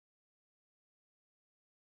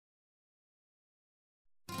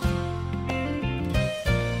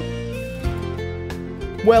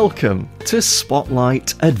Welcome to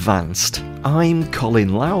Spotlight Advanced. I'm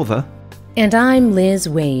Colin Lowther. And I'm Liz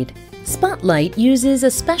Waid. Spotlight uses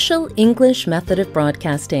a special English method of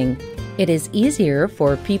broadcasting. It is easier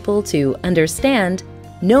for people to understand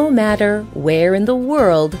no matter where in the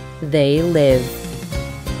world they live.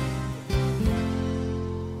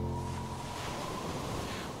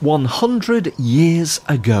 "100 years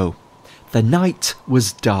ago, the night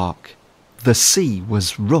was dark, the sea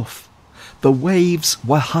was rough, the waves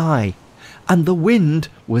were high, and the wind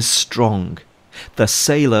was strong. The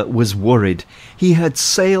sailor was worried. He had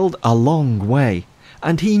sailed a long way,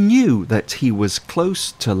 and he knew that he was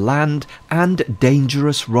close to land and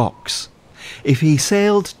dangerous rocks. If he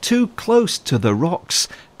sailed too close to the rocks,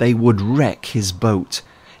 they would wreck his boat.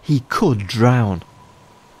 He could drown.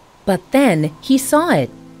 But then he saw it.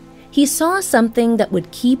 He saw something that would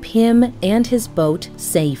keep him and his boat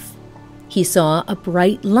safe. He saw a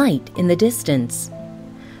bright light in the distance.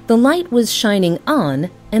 The light was shining on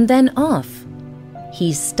and then off.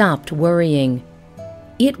 He stopped worrying.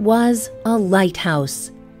 It was a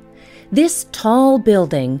lighthouse. This tall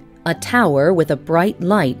building, a tower with a bright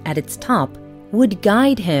light at its top, would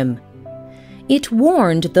guide him. It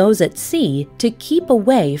warned those at sea to keep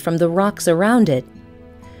away from the rocks around it.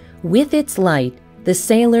 With its light, the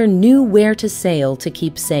sailor knew where to sail to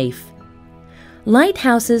keep safe.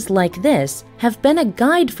 Lighthouses like this have been a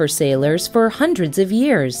guide for sailors for hundreds of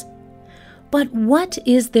years. But what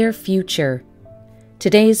is their future?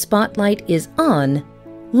 Today's spotlight is on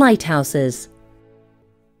lighthouses.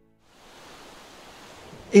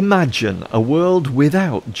 Imagine a world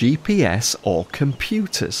without GPS or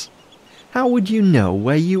computers. How would you know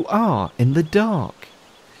where you are in the dark?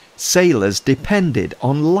 Sailors depended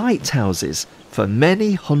on lighthouses for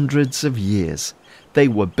many hundreds of years. They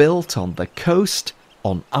were built on the coast,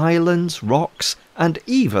 on islands, rocks, and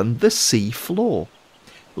even the sea floor.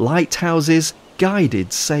 Lighthouses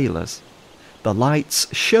guided sailors. The lights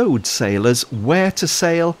showed sailors where to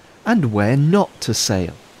sail and where not to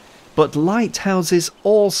sail. But lighthouses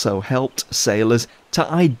also helped sailors to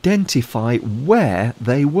identify where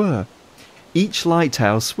they were. Each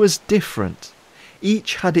lighthouse was different.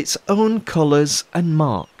 Each had its own colours and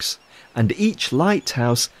marks, and each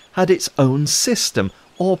lighthouse had its own system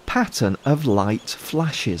or pattern of light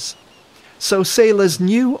flashes. So sailors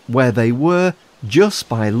knew where they were just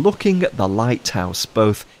by looking at the lighthouse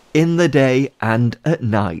both in the day and at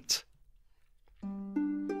night.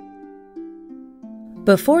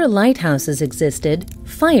 Before lighthouses existed,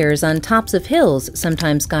 fires on tops of hills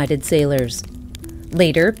sometimes guided sailors.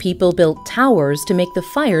 Later, people built towers to make the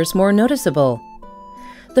fires more noticeable.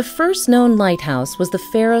 The first known lighthouse was the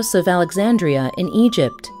Pharos of Alexandria in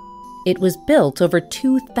Egypt. It was built over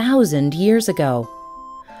 2,000 years ago.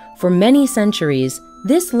 For many centuries,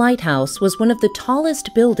 this lighthouse was one of the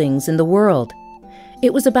tallest buildings in the world.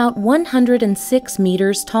 It was about 106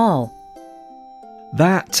 meters tall.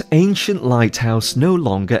 That ancient lighthouse no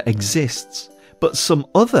longer exists, but some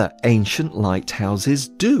other ancient lighthouses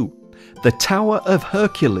do. The Tower of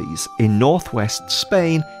Hercules in northwest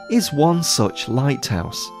Spain is one such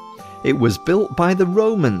lighthouse. It was built by the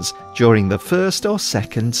Romans during the 1st or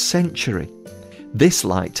 2nd century. This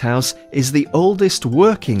lighthouse is the oldest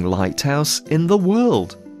working lighthouse in the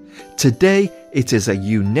world. Today, it is a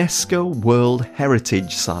UNESCO World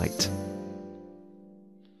Heritage Site.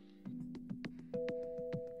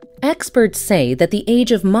 Experts say that the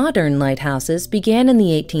age of modern lighthouses began in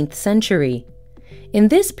the 18th century. In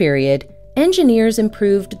this period, engineers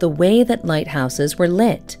improved the way that lighthouses were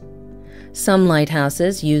lit. Some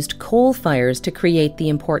lighthouses used coal fires to create the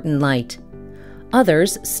important light.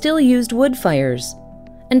 Others still used wood fires.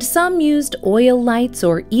 And some used oil lights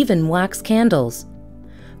or even wax candles.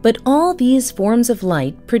 But all these forms of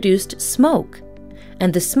light produced smoke,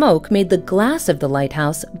 and the smoke made the glass of the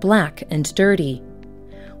lighthouse black and dirty.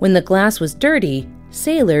 When the glass was dirty,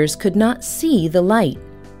 sailors could not see the light.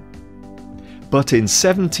 But in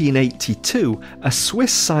 1782, a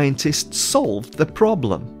Swiss scientist solved the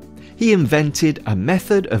problem. He invented a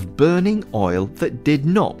method of burning oil that did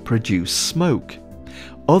not produce smoke.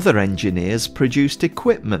 Other engineers produced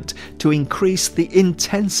equipment to increase the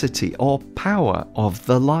intensity or power of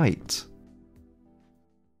the light.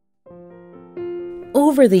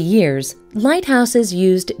 Over the years, lighthouses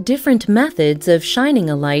used different methods of shining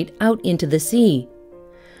a light out into the sea.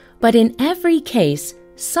 But in every case,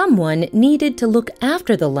 someone needed to look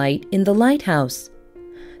after the light in the lighthouse.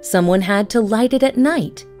 Someone had to light it at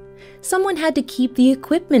night. Someone had to keep the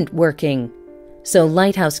equipment working. So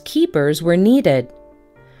lighthouse keepers were needed.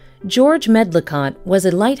 George Medlicott was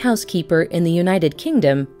a lighthouse keeper in the United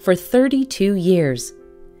Kingdom for 32 years.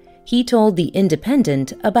 he told The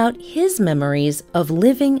Independent about his memories of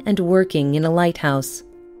living and working in a lighthouse.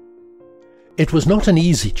 It was not an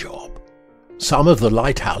easy job. Some of the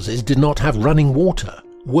lighthouses did not have running water,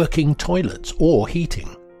 working toilets, or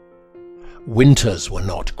heating. Winters were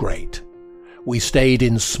not great. We stayed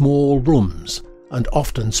in small rooms and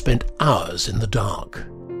often spent hours in the dark.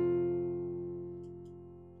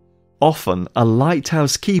 Often a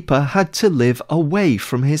lighthouse keeper had to live away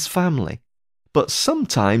from his family, but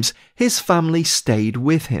sometimes his family stayed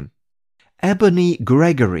with him. Ebony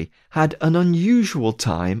Gregory had an unusual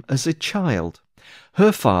time as a child.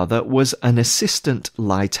 Her father was an assistant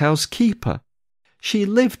lighthouse keeper. She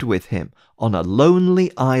lived with him on a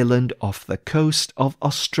lonely island off the coast of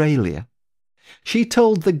Australia. She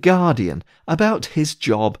told The Guardian about his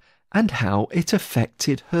job and how it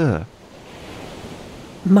affected her.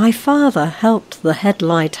 My father helped the head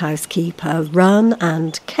lighthouse keeper run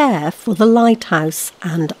and care for the lighthouse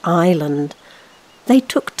and island. They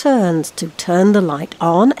took turns to turn the light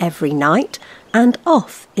on every night and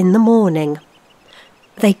off in the morning.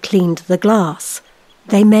 They cleaned the glass.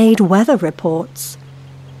 They made weather reports.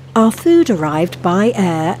 Our food arrived by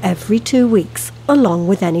air every 2 weeks, along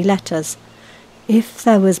with any letters. If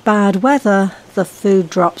there was bad weather, the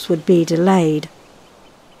food drops would be delayed.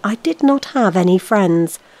 I did not have any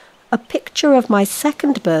friends. A picture of my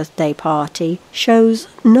second birthday party shows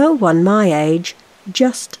no one my age,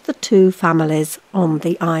 just the 2 families on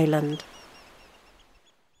the island.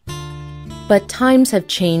 But times have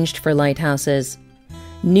changed for lighthouses.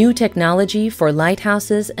 New technology for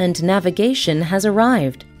lighthouses and navigation has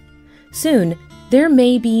arrived. Soon, there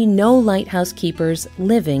may be no lighthouse keepers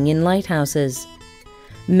living in lighthouses.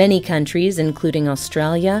 Many countries, including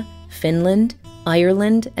Australia, Finland,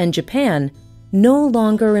 Ireland, and Japan, no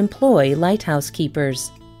longer employ lighthouse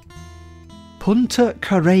keepers. Punta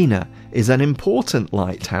Carena is an important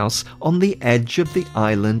lighthouse on the edge of the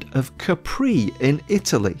island of Capri in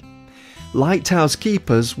Italy. Lighthouse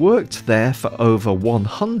keepers worked there for over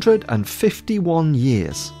 151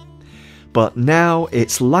 years. But now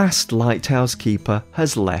its last lighthouse keeper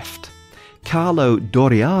has left. Carlo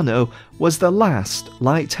Doriano was the last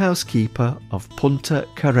lighthouse keeper of Punta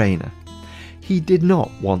Carena. He did not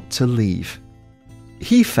want to leave.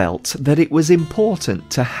 He felt that it was important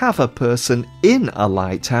to have a person in a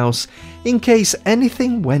lighthouse in case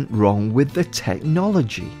anything went wrong with the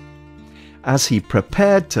technology. As he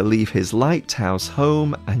prepared to leave his lighthouse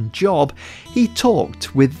home and job, he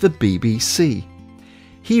talked with the BBC.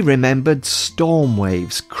 He remembered storm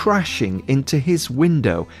waves crashing into his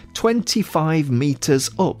window 25 meters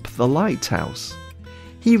up the lighthouse.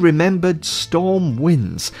 He remembered storm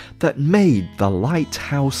winds that made the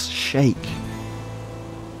lighthouse shake.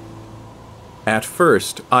 At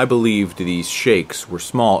first, I believed these shakes were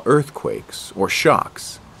small earthquakes or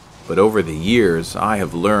shocks, but over the years I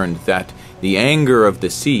have learned that the anger of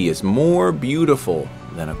the sea is more beautiful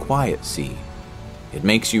than a quiet sea. It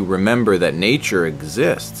makes you remember that nature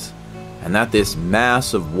exists, and that this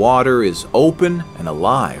mass of water is open and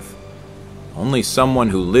alive. Only someone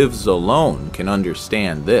who lives alone can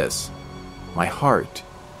understand this. My heart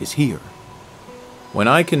is here. When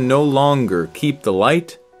I can no longer keep the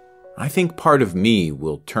light, I think part of me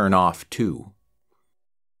will turn off too.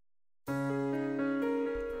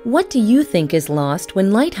 What do you think is lost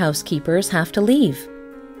when lighthouse keepers have to leave?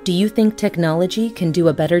 Do you think technology can do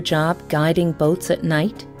a better job guiding boats at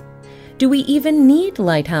night? Do we even need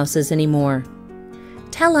lighthouses anymore?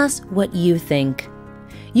 Tell us what you think.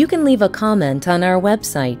 You can leave a comment on our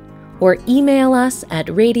website or email us at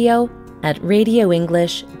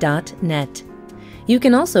radio@radioenglish.net. You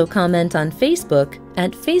can also comment on Facebook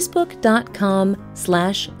at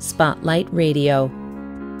facebook.com/spotlightradio.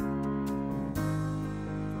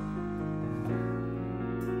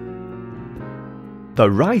 The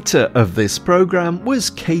writer of this program was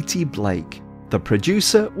Katie Blake. The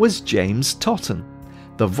producer was James Totten.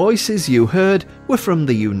 The voices you heard were from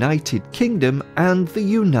the United Kingdom and the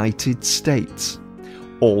United States.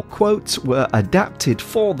 All quotes were adapted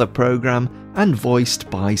for the program and voiced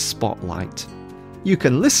by Spotlight. You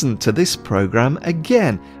can listen to this program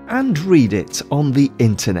again and read it on the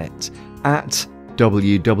internet at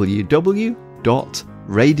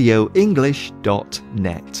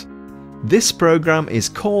www.radioenglish.net. This program is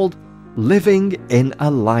called Living in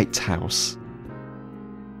a Lighthouse.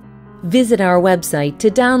 Visit our website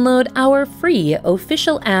to download our free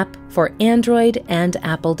official app for Android and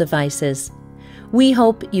Apple devices. We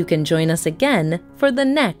hope you can join us again for the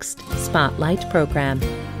next Spotlight program.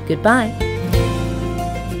 Goodbye.